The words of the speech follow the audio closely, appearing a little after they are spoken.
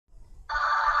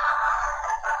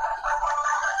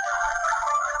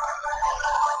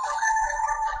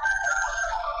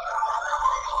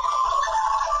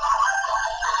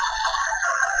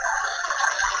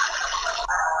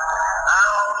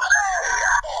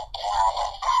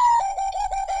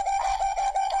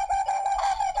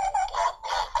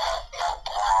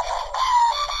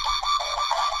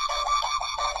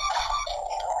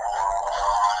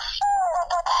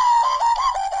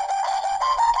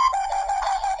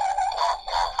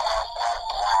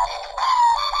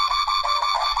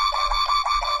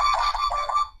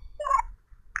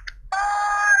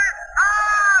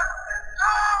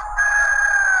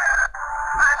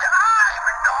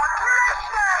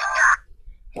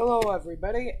Hello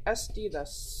everybody, SD the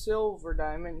Silver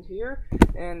Diamond here,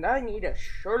 and I need a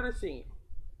shorter theme.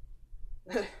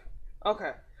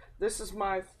 Okay, this is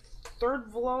my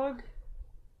third vlog,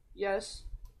 yes,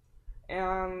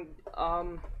 and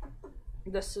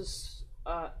this is,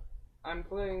 I'm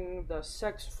playing the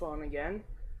saxophone again,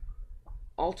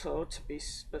 alto to be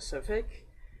specific,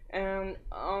 and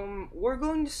we're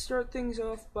going to start things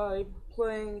off by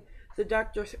playing the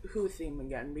Doctor Who theme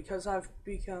again, because I've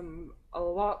become a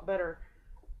lot better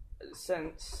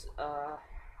since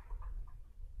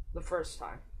the first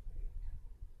time.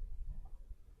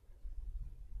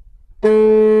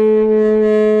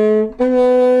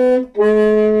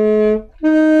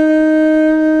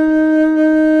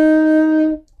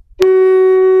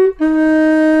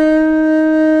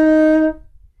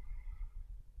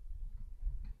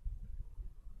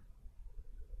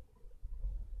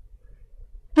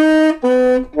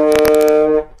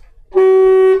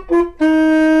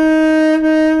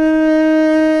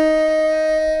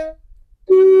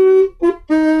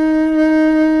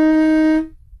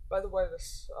 By the way,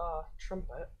 this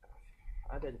trumpet,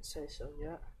 I didn't say so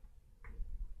yet.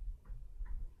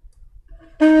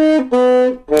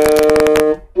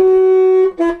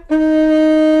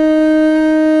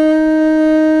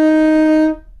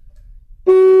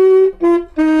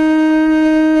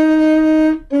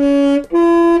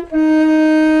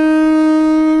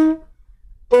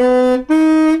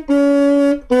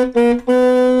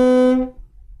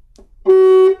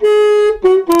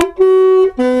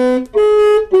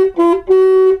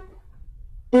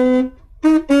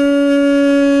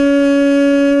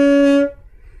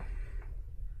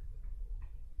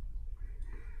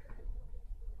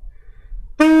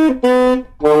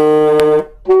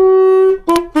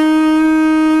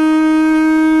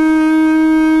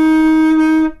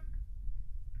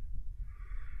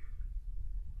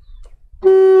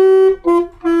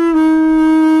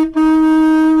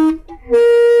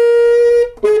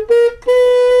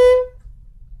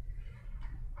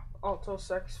 Alto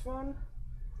saxophone.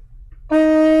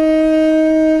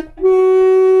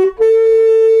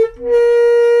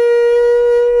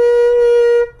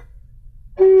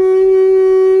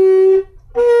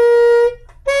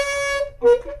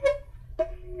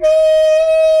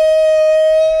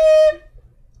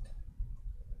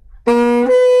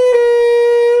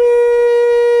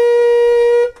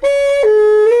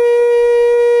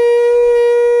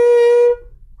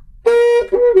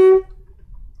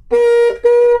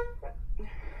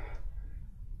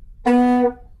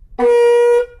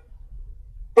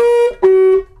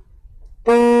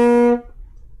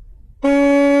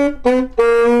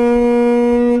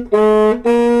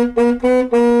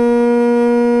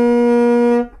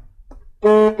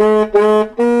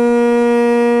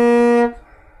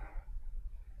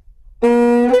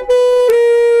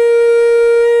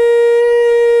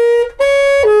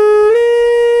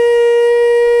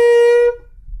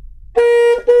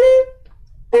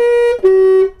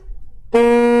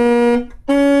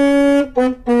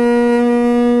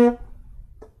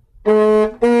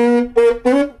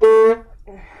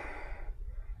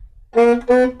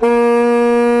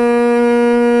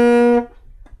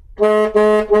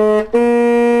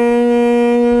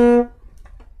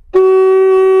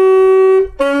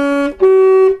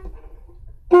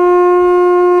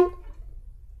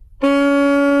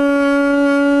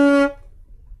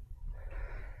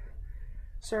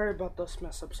 Sorry about those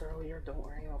mess ups earlier, don't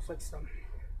worry, I'll fix them.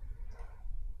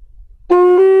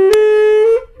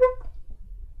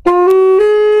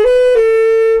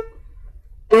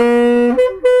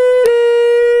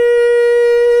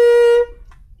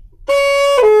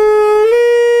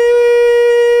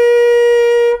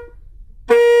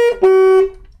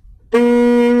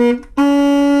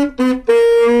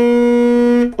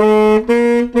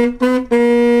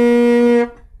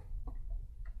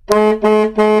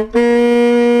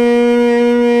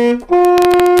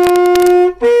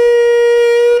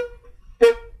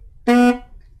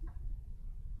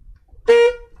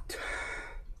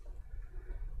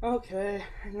 Okay,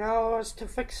 now as to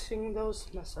fixing those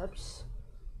mess ups.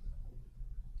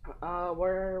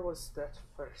 Where was that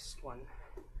first one?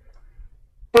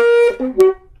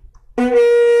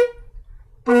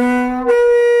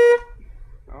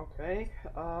 Okay,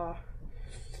 I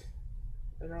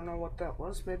don't know what that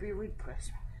was, maybe reed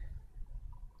placement.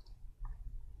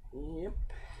 Yep.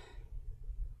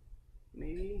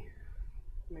 Maybe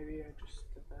I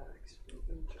just did that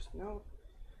accidentally just now.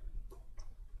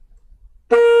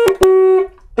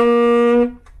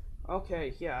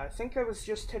 Okay, yeah, I think I was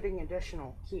just hitting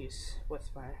additional keys with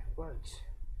my words.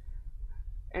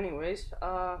 Anyways,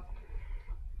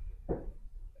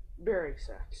 baric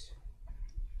sax.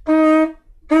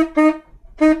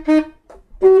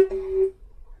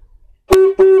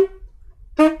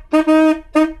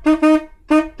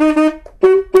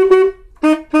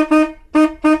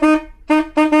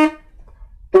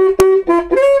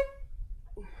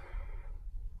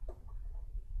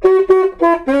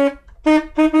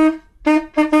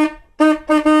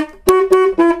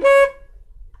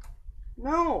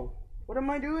 No! What am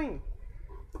I doing?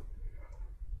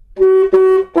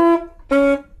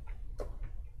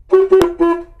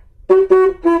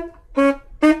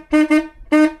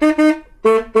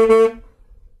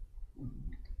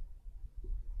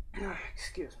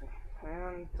 Excuse me.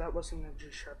 And that wasn't a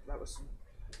G sharp, that was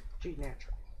G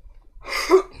natural.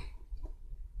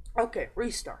 Okay,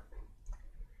 restart.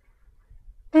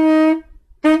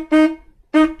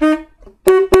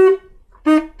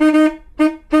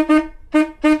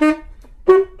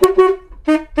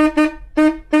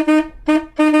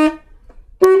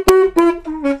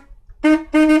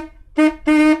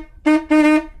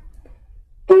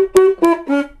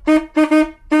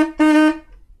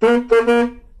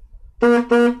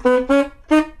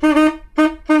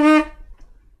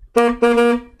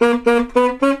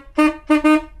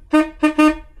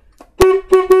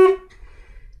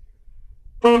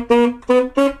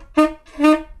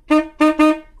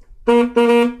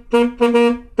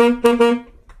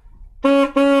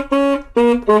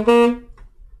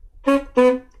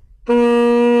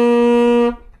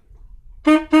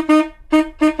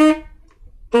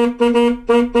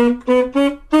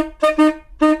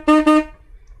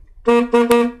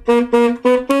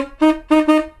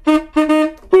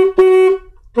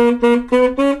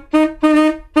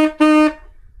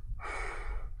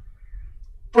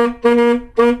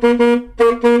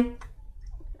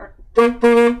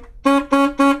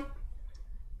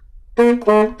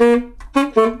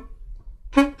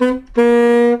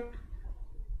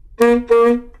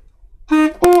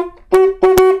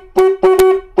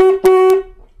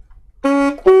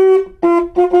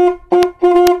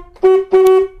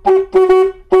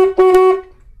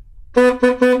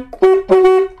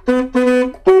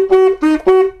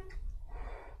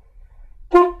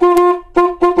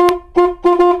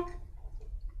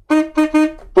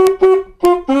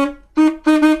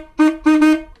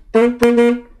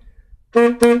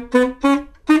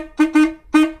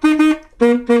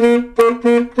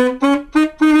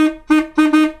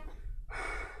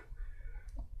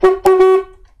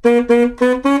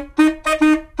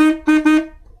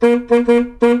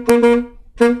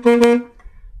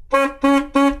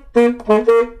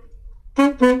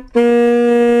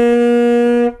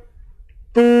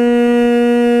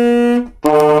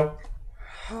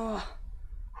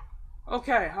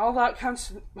 Okay, all that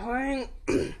constant playing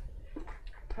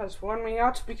has worn me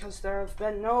out because there have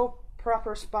been no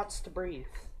proper spots to breathe.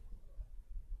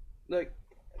 Like,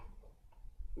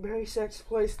 Barry Sachs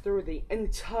plays through the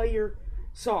entire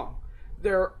song.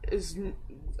 There is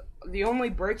the only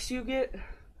breaks you get,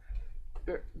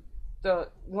 the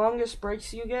longest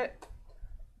breaks you get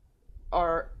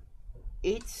are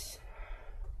 8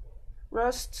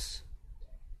 rests,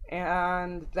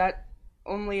 and that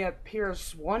only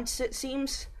appears once, it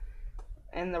seems,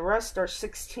 and the rest are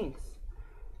 16th.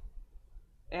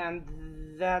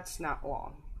 And that's not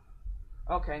long.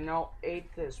 Okay, no,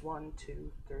 8th is 1,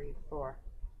 2, 3, 4.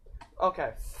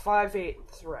 Okay,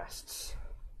 5/8 rests.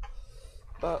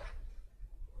 But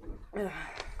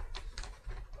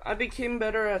I became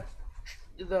better at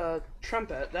the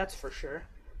trumpet, that's for sure.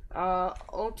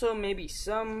 Alto, maybe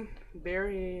some.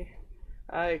 Barry,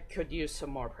 I could use some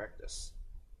more practice.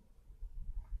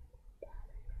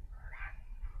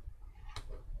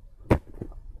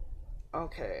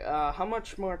 Okay, how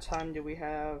much more time do we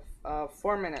have?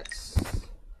 4 minutes.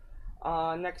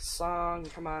 Next song,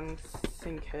 come on,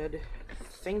 think, head.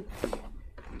 Think.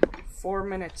 4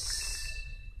 minutes.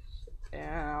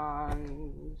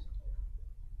 And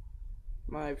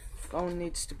my phone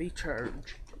needs to be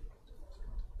charged.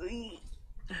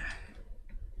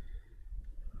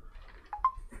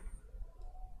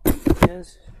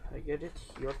 Yes, I get it.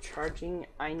 You're charging.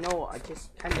 I know, I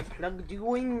just kind of plugged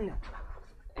you in.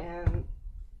 And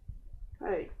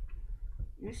hey,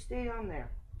 you stay on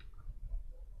there.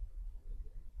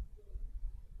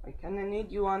 I kinda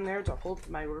need you on there to hold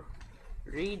my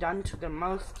reed onto the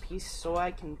mouthpiece so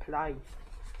I can play.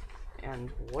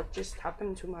 And what just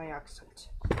happened to my accent?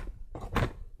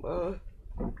 Well,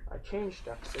 I changed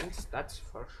accents, that's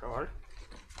for sure.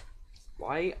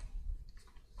 Why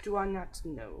do I not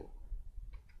know?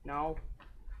 No,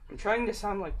 I'm trying to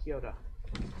sound like Yoda.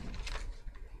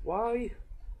 Why?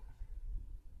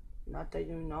 Not that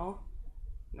you know?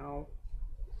 No.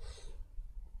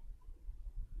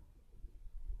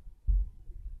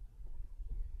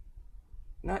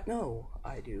 Not no,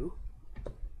 I do.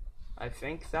 I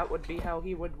think that would be how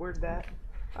he would word that.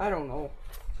 I don't know.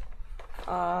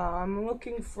 I'm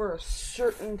looking for a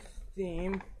certain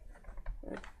theme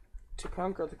to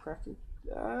conquer the crafting.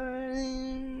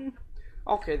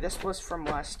 Okay, this was from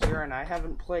last year, and I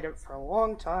haven't played it for a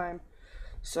long time,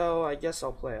 so I guess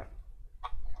I'll play it.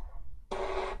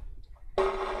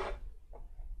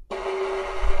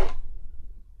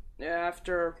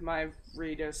 After my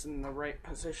reed is in the right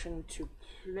position to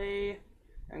play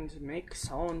and make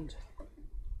sound.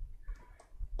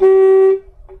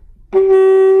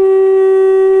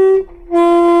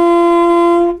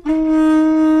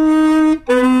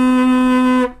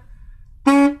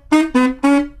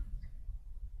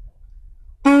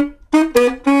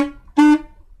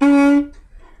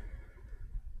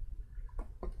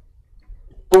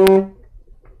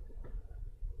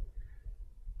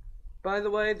 By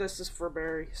the way, this is for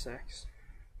Barry 6.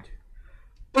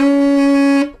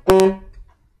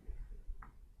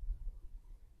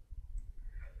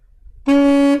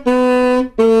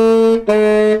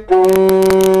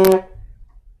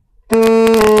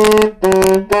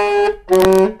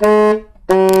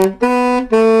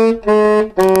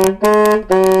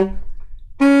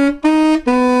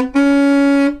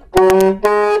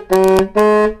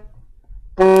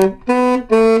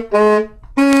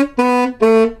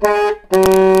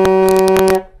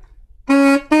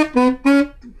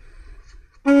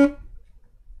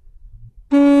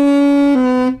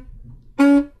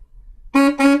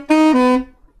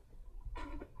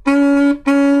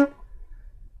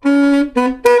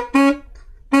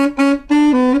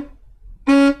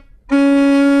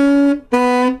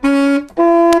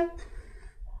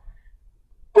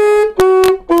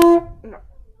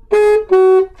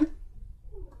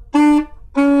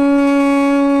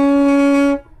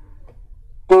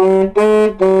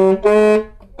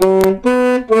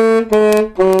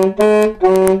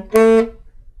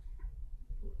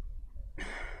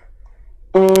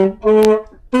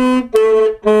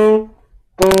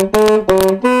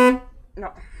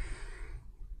 No.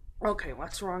 Okay,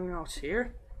 what's wrong notes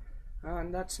here?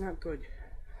 That's not good.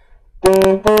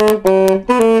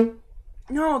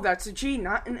 No, that's a G,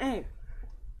 not an A.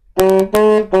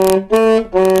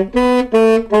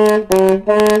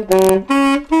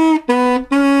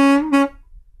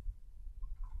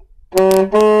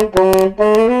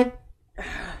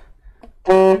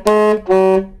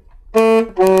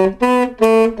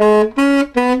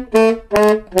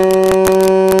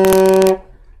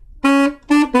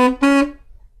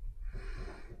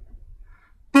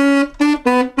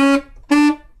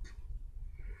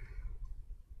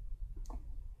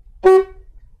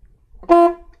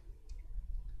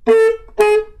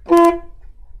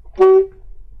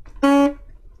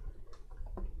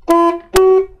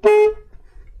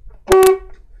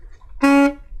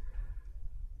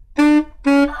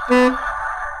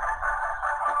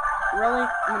 Really?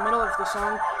 In the middle of the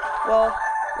song? Well,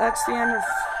 that's the end of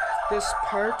this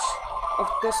part of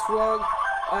this vlog.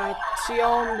 See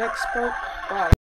y'all next part. Bye.